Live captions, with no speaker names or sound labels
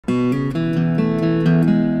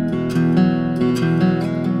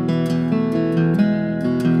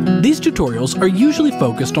tutorials are usually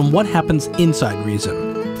focused on what happens inside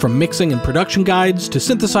Reason, from mixing and production guides to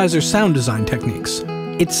synthesizer sound design techniques.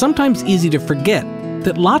 It's sometimes easy to forget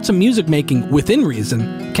that lots of music making within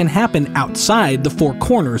Reason can happen outside the four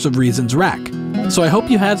corners of Reason's rack. So I hope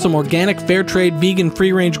you had some organic, fair trade, vegan,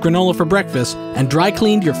 free-range granola for breakfast and dry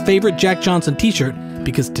cleaned your favorite Jack Johnson t-shirt,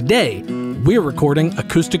 because today we're recording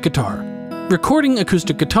acoustic guitar. Recording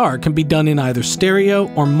acoustic guitar can be done in either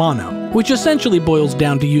stereo or mono, which essentially boils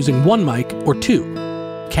down to using one mic or two.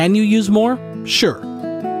 Can you use more? Sure.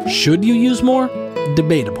 Should you use more?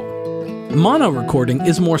 Debatable. Mono recording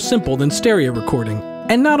is more simple than stereo recording,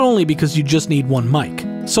 and not only because you just need one mic.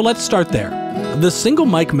 So let's start there. The single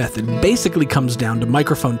mic method basically comes down to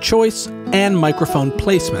microphone choice and microphone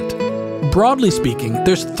placement. Broadly speaking,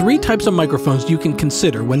 there's three types of microphones you can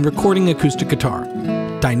consider when recording acoustic guitar: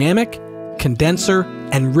 dynamic, condenser,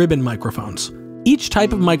 and ribbon microphones. Each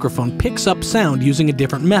type of microphone picks up sound using a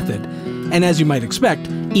different method, and as you might expect,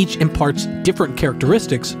 each imparts different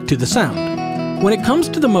characteristics to the sound. When it comes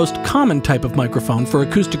to the most common type of microphone for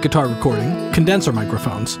acoustic guitar recording, condenser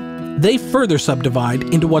microphones, they further subdivide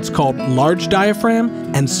into what's called large diaphragm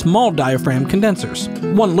and small diaphragm condensers.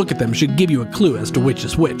 One look at them should give you a clue as to which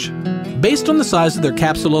is which. Based on the size of their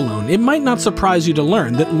capsule alone, it might not surprise you to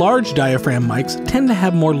learn that large diaphragm mics tend to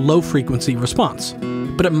have more low-frequency response.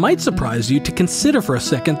 But it might surprise you to consider for a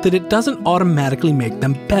second that it doesn't automatically make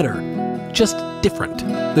them better, just different.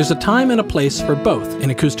 There's a time and a place for both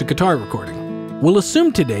in acoustic guitar recording. We'll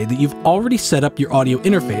assume today that you've already set up your audio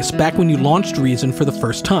interface back when you launched Reason for the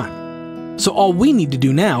first time. So all we need to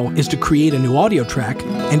do now is to create a new audio track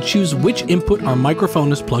and choose which input our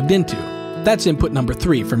microphone is plugged into. That's input number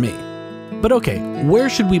 3 for me. But okay, where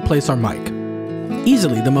should we place our mic?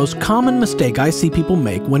 Easily the most common mistake I see people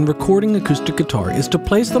make when recording acoustic guitar is to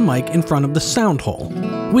place the mic in front of the sound hole,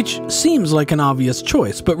 which seems like an obvious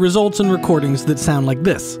choice, but results in recordings that sound like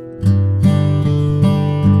this.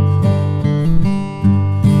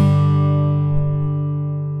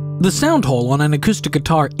 The sound hole on an acoustic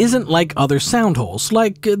guitar isn't like other sound holes,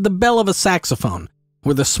 like the bell of a saxophone,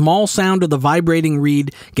 where the small sound of the vibrating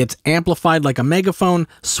reed gets amplified like a megaphone,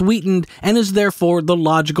 sweetened, and is therefore the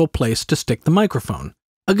logical place to stick the microphone.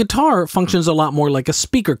 A guitar functions a lot more like a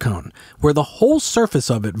speaker cone, where the whole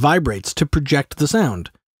surface of it vibrates to project the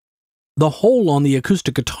sound. The hole on the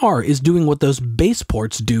acoustic guitar is doing what those bass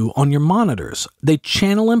ports do on your monitors. They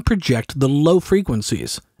channel and project the low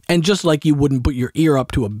frequencies. And just like you wouldn't put your ear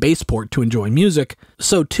up to a bass port to enjoy music,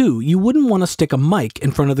 so too you wouldn't want to stick a mic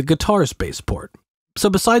in front of the guitar's bass port. So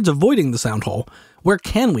besides avoiding the sound hole, where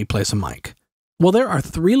can we place a mic? Well, there are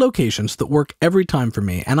 3 locations that work every time for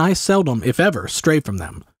me, and I seldom, if ever, stray from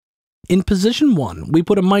them. In position 1, we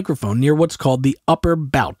put a microphone near what's called the upper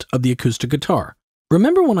bout of the acoustic guitar.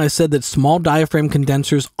 Remember when I said that small diaphragm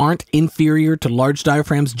condensers aren't inferior to large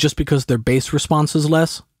diaphragms just because their bass response is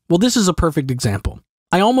less? Well, this is a perfect example.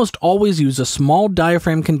 I almost always use a small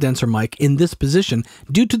diaphragm condenser mic in this position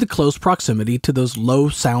due to the close proximity to those low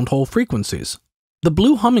sound hole frequencies. The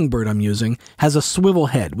blue hummingbird I'm using has a swivel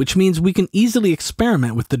head, which means we can easily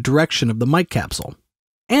experiment with the direction of the mic capsule.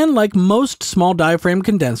 And like most small diaphragm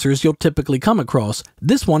condensers you'll typically come across,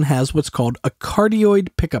 this one has what's called a cardioid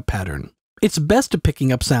pickup pattern. It's best at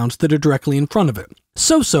picking up sounds that are directly in front of it,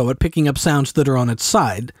 so-so at picking up sounds that are on its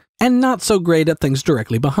side, and not so great at things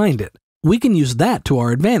directly behind it. We can use that to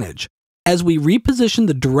our advantage. As we reposition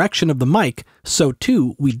the direction of the mic, so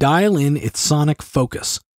too we dial in its sonic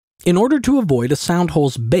focus. In order to avoid a sound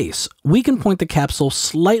hole's base, we can point the capsule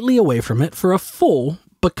slightly away from it for a full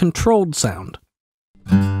but controlled sound.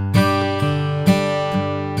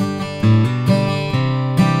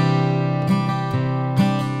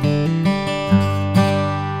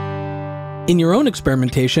 In your own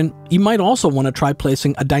experimentation, you might also want to try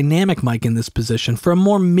placing a dynamic mic in this position for a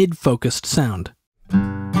more mid-focused sound.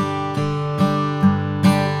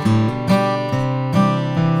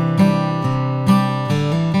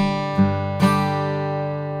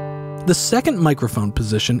 The second microphone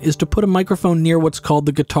position is to put a microphone near what's called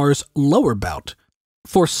the guitar's lower bout.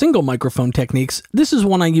 For single microphone techniques, this is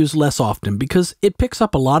one I use less often because it picks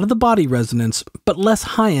up a lot of the body resonance, but less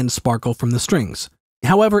high-end sparkle from the strings.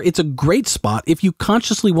 However, it's a great spot if you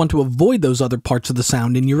consciously want to avoid those other parts of the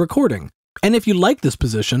sound in your recording. And if you like this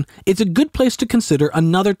position, it's a good place to consider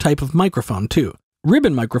another type of microphone too.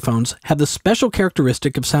 Ribbon microphones have the special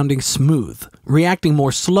characteristic of sounding smooth, reacting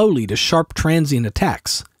more slowly to sharp transient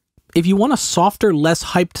attacks. If you want a softer, less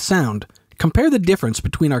hyped sound, compare the difference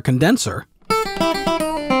between our condenser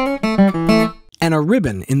and a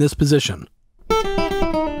ribbon in this position.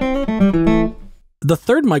 The The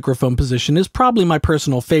third microphone position is probably my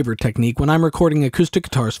personal favorite technique when I'm recording acoustic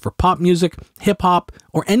guitars for pop music, hip-hop,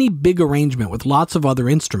 or any big arrangement with lots of other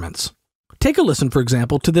instruments. Take a listen, for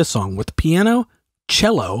example, to this song with piano,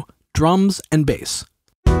 cello, drums, and bass.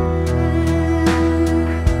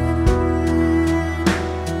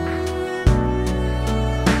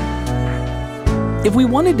 If we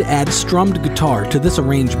wanted to add strummed guitar to this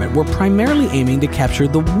arrangement, we're primarily aiming to capture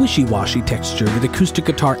the wishy-washy texture that acoustic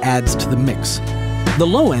guitar adds to the mix. The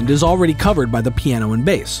low end is already covered by the piano and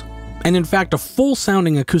bass, and in fact a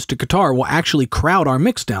full-sounding acoustic guitar will actually crowd our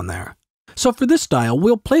mix down there. So for this style,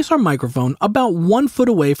 we'll place our microphone about 1 foot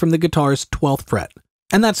away from the guitar's 12th fret,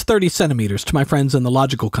 and that's 30 centimeters to my friends in the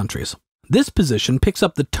logical countries. This position picks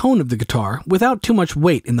up the tone of the guitar without too much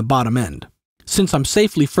weight in the bottom end. Since I'm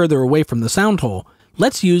safely further away from the sound hole,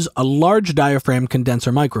 let's use a large diaphragm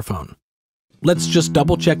condenser microphone. Let's just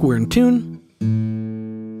double check we're in tune,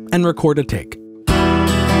 and record a take.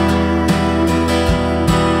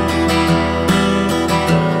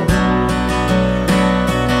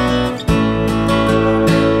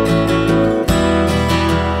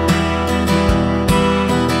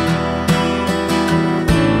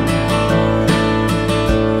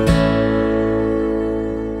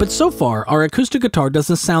 But so far, our acoustic guitar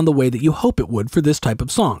doesn't sound the way that you hope it would for this type of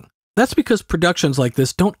song. That's because productions like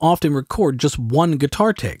this don't often record just one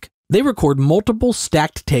guitar take. They record multiple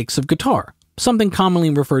stacked takes of guitar, something commonly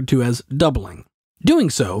referred to as doubling. Doing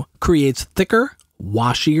so creates thicker,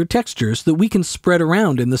 washier textures that we can spread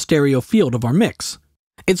around in the stereo field of our mix.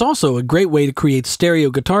 It's also a great way to create stereo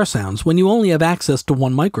guitar sounds when you only have access to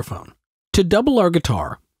one microphone. To double our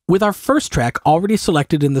guitar, with our first track already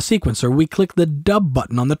selected in the sequencer, we click the dub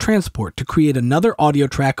button on the transport to create another audio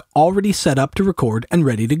track already set up to record and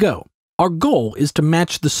ready to go. Our goal is to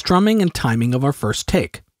match the strumming and timing of our first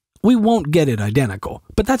take. We won't get it identical,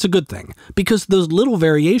 but that's a good thing, because those little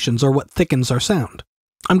variations are what thickens our sound.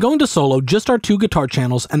 I'm going to solo just our 2 guitar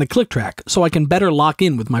channels and the click track so I can better lock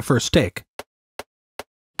in with my first take.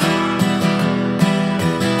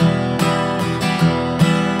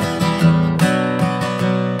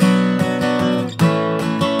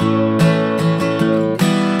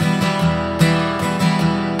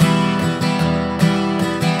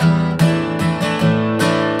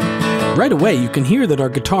 Right away, you can hear that our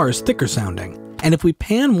guitar is thicker sounding, and if we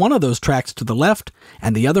pan one of those tracks to the left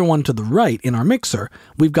and the other one to the right in our mixer,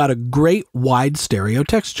 we've got a great wide stereo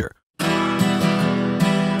texture.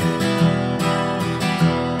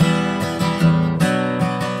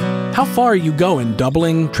 How far you go in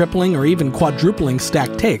doubling, tripling, or even quadrupling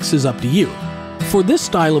stacked takes is up to you. For this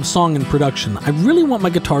style of song and production, I really want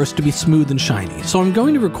my guitars to be smooth and shiny, so I'm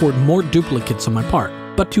going to record more duplicates on my part.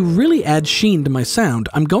 But to really add sheen to my sound,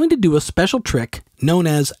 I'm going to do a special trick known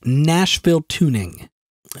as Nashville tuning.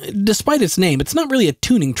 Despite its name, it's not really a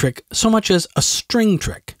tuning trick so much as a string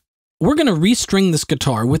trick. We're going to restring this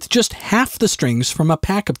guitar with just half the strings from a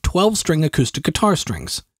pack of 12-string acoustic guitar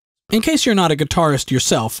strings. In case you're not a guitarist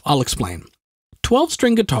yourself, I'll explain.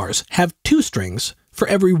 12-string guitars have 2 strings for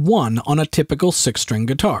every 1 on a typical 6-string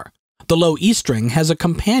guitar. The low E string has a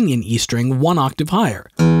companion E string 1 octave higher.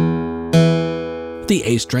 The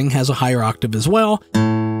A string has a higher octave as well,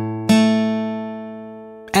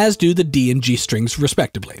 as do the D and G strings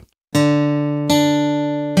respectively.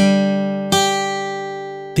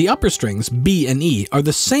 The upper strings, B and E, are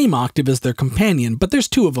the same octave as their companion, but there's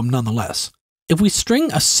 2 of them nonetheless. If we string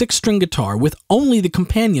a 6-string guitar with only the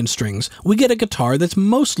companion strings, we get a guitar that's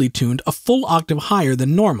mostly tuned a full octave higher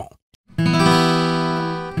than normal.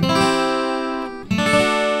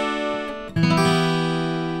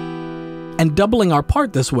 And doubling our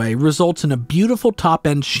part this way results in a beautiful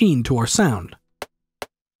top-end sheen to our sound.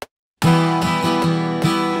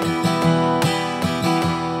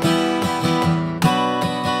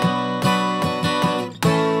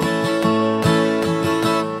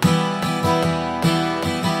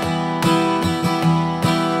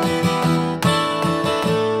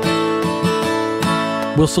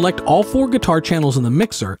 We'll select all 4 guitar channels in the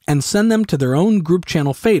mixer and send them to their own group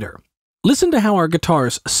channel fader. Listen to how our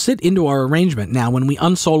guitars sit into our arrangement now when we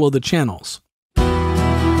unsolo the channels.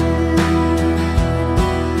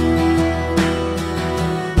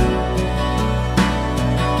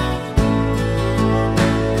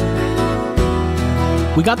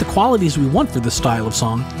 We got the qualities we want for this style of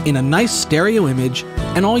song in a nice stereo image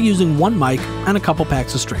and all using 1 mic and a couple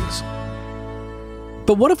packs of strings.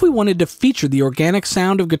 But what if we wanted to feature the organic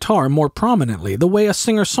sound of guitar more prominently, the way a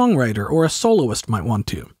singer-songwriter or a soloist might want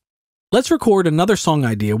to? Let's record another song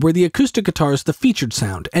idea where the acoustic guitar is the featured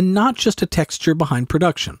sound and not just a texture behind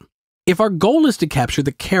production. If our goal is to capture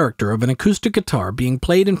the character of an acoustic guitar being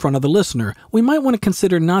played in front of the listener, we might want to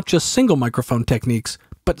consider not just single microphone techniques,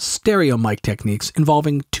 but stereo mic techniques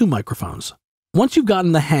involving 2 microphones. Once you've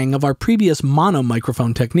gotten the hang of our previous mono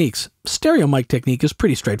microphone techniques, stereo mic technique is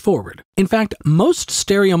pretty straightforward. In fact, most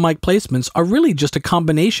stereo mic placements are really just a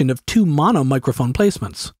combination of 2 mono microphone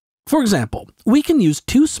placements. For example, we can use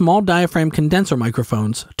 2 small diaphragm condenser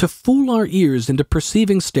microphones to fool our ears into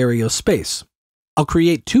perceiving stereo space. I'll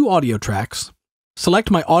create 2 audio tracks,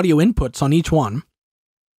 select my audio inputs on each one,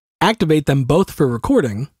 activate them both for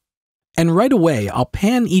recording, and right away I'll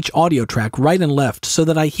pan each audio track right and left so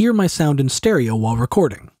that I hear my sound in stereo while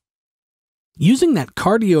recording. Using that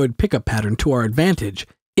cardioid pickup pattern to our advantage,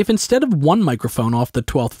 if instead of 1 microphone off the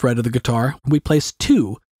 12th fret of the guitar, we place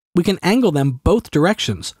 2, we can angle them both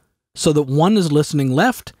directions so that one is listening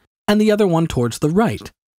left and the other one towards the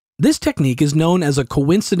right. This technique is known as a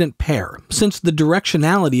coincident pair, since the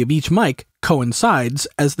directionality of each mic coincides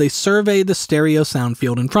as they survey the stereo sound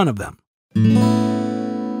field in front of them.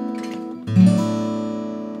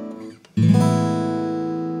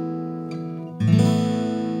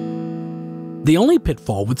 The only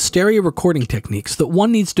pitfall with stereo recording techniques that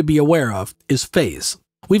one needs to be aware of is phase.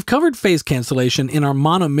 We've covered phase cancellation in our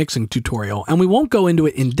mono mixing tutorial, and we won't go into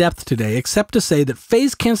it in depth today except to say that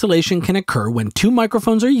phase cancellation can occur when 2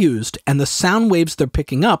 microphones are used and the sound waves they're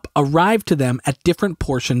picking up arrive to them at different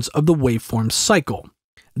portions of the waveform cycle.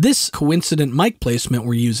 This coincident mic placement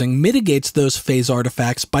we're using mitigates those phase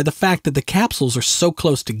artifacts by the fact that the capsules are so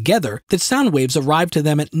close together that sound waves arrive to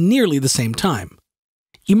them at nearly the same time.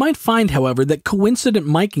 You might find, however, that coincident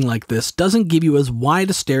miking like this doesn't give you as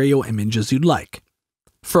wide a stereo image as you'd like.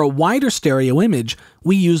 For a wider stereo image,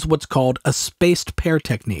 we use what's called a spaced pair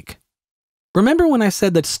technique. Remember when I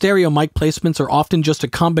said that stereo mic placements are often just a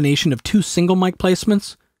combination of 2 single mic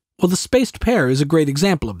placements? Well, the spaced pair is a great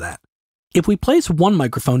example of that. If we place 1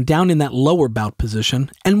 microphone down in that lower bout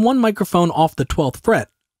position and 1 microphone off the 12th fret,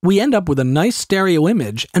 we end up with a nice stereo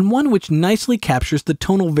image and one which nicely captures the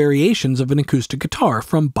tonal variations of an acoustic guitar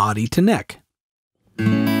from body to neck.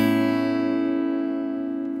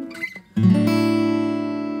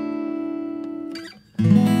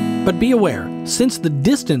 But be aware, since the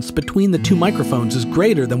distance between the 2 microphones is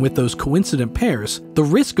greater than with those coincident pairs, the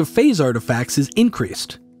risk of phase artifacts is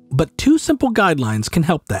increased. But 2 simple guidelines can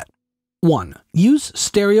help that. 1. Use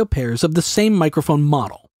stereo pairs of the same microphone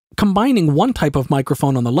model. Combining one type of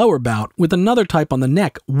microphone on the lower bout with another type on the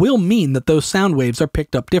neck will mean that those sound waves are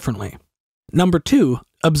picked up differently. Number 2.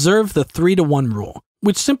 Observe the 3-to-1 rule,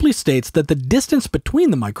 which simply states that the distance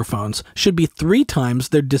between the microphones should be 3 times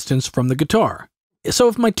their distance from the guitar. So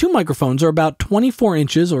if my 2 microphones are about 24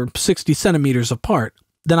 inches or 60 centimeters apart,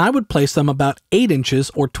 then I would place them about 8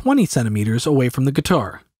 inches or 20 centimeters away from the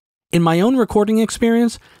guitar. In my own recording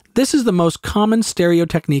experience, this is the most common stereo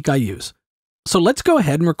technique I use. So let's go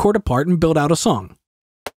ahead and record a part and build out a song.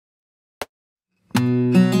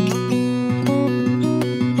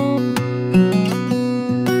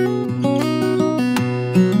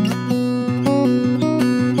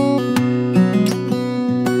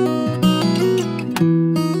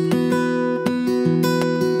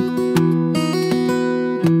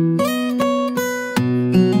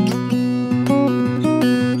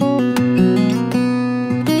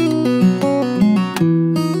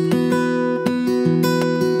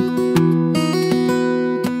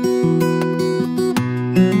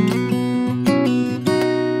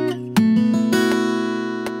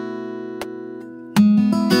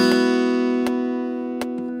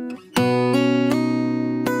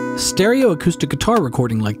 Stereo acoustic guitar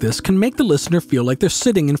recording like this can make the listener feel like they're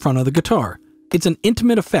sitting in front of the guitar. It's an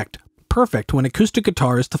intimate effect, perfect when acoustic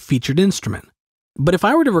guitar is the featured instrument. But if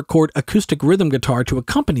I were to record acoustic rhythm guitar to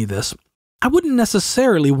accompany this, I wouldn't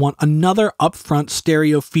necessarily want another upfront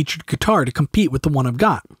stereo featured guitar to compete with the one I've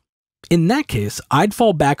got. In that case, I'd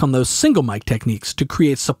fall back on those single mic techniques to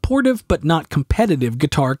create supportive but not competitive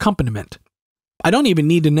guitar accompaniment. I don't even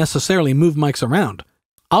need to necessarily move mics around.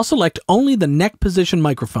 I'll select only the neck position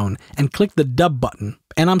microphone and click the dub button,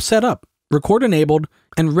 and I'm set up, record enabled,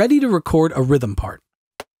 and ready to record a rhythm part.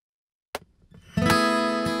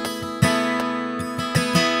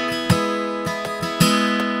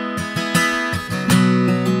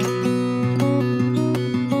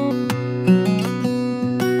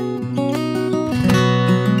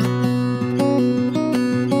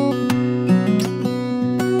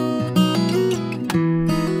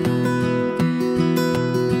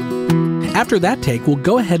 After that take, we'll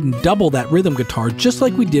go ahead and double that rhythm guitar just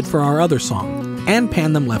like we did for our other song, and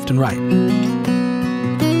pan them left and right.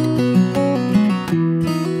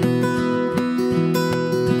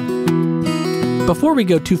 Before we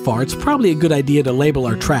go too far, it's probably a good idea to label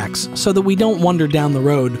our tracks so that we don't wonder down the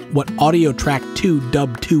road what Audio Track 2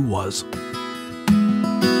 Dub 2 was.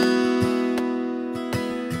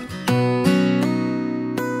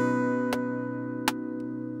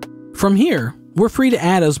 From here, we're free to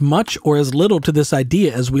add as much or as little to this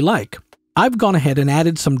idea as we like. I've gone ahead and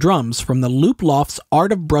added some drums from the Loop Loft's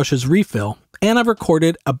Art of Brushes refill, and I've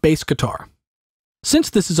recorded a bass guitar.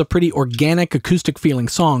 Since this is a pretty organic acoustic feeling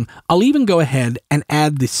song, I'll even go ahead and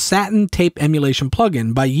add the Satin Tape Emulation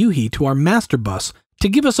plugin by Yuhi to our master bus to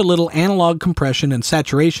give us a little analog compression and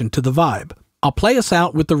saturation to the vibe. I'll play us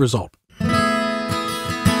out with the result.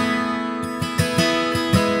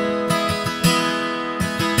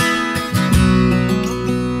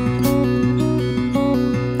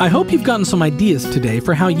 I hope you've gotten some ideas today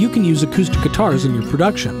for how you can use acoustic guitars in your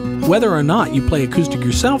production, whether or not you play acoustic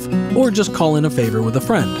yourself or just call in a favor with a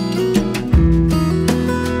friend.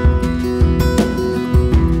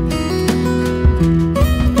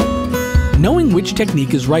 Knowing which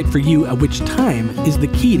technique is right for you at which time is the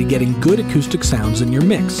key to getting good acoustic sounds in your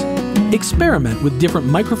mix. Experiment with different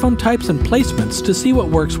microphone types and placements to see what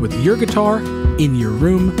works with your guitar, in your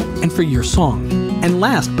room, and for your song. And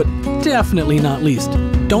last but definitely not least,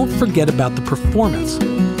 don't forget about the performance.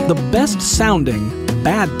 The best sounding,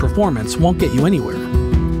 bad performance won't get you anywhere.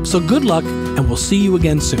 So good luck, and we'll see you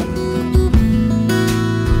again soon.